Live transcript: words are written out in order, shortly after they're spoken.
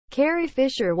Carrie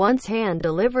Fisher once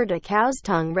hand-delivered a cow's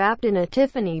tongue wrapped in a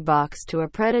Tiffany box to a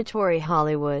predatory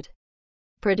Hollywood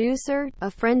producer,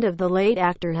 a friend of the late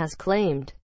actor has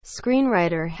claimed.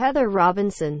 Screenwriter Heather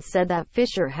Robinson said that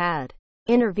Fisher had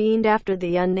intervened after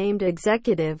the unnamed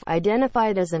executive,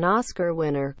 identified as an Oscar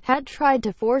winner, had tried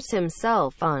to force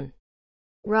himself on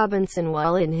Robinson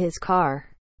while in his car.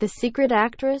 The secret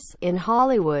actress in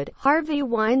Hollywood, Harvey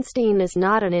Weinstein, is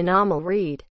not an anomaly.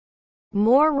 Read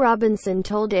more. Robinson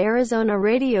told Arizona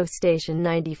radio station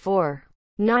 94.9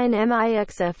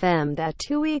 MIX-FM that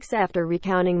 2 weeks after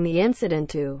recounting the incident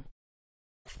to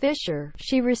Fisher,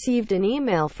 she received an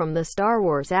email from the Star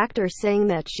Wars actor saying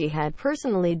that she had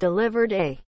personally delivered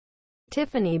a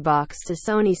Tiffany box to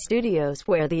Sony Studios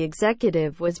where the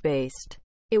executive was based.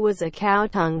 It was a cow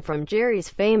tongue from Jerry's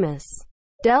famous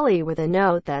deli with a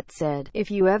note that said,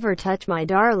 "If you ever touch my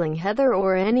darling Heather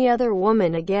or any other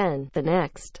woman again, the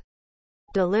next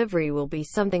delivery will be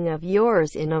something of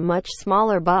yours in a much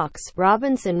smaller box,"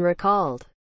 Robinson recalled.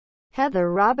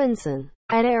 Heather Robinson.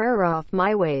 "I'd err off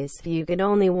my ways. You could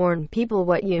only warn people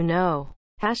what you know.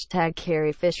 Hashtag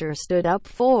Carrie Fisher stood up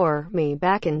for me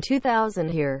back in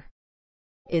 2000. Here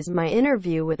is my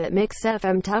interview with at Mix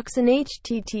FM Tucson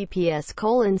https://t.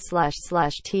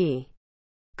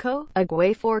 Co.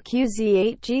 Agway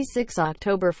 4QZ8G6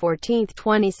 October 14,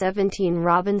 2017.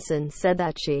 Robinson said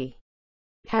that she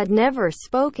had never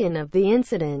spoken of the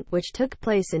incident, which took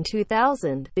place in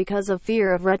 2000, because of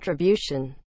fear of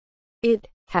retribution. "It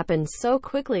happened so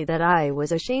quickly that I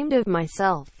was ashamed of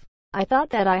myself. I thought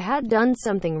that I had done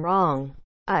something wrong.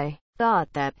 I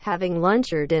thought that, having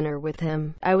lunch or dinner with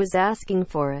him, I was asking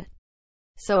for it.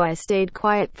 So I stayed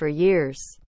quiet for years,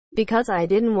 because I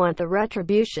didn't want the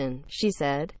retribution," she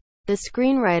said. The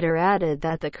screenwriter added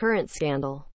that the current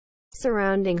scandal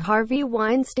surrounding Harvey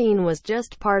Weinstein was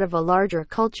just part of a larger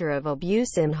culture of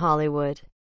abuse in Hollywood.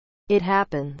 "It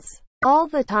happens all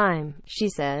the time," she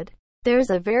said. "There's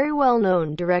a very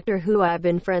well-known director who I've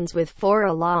been friends with for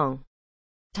a long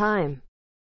time.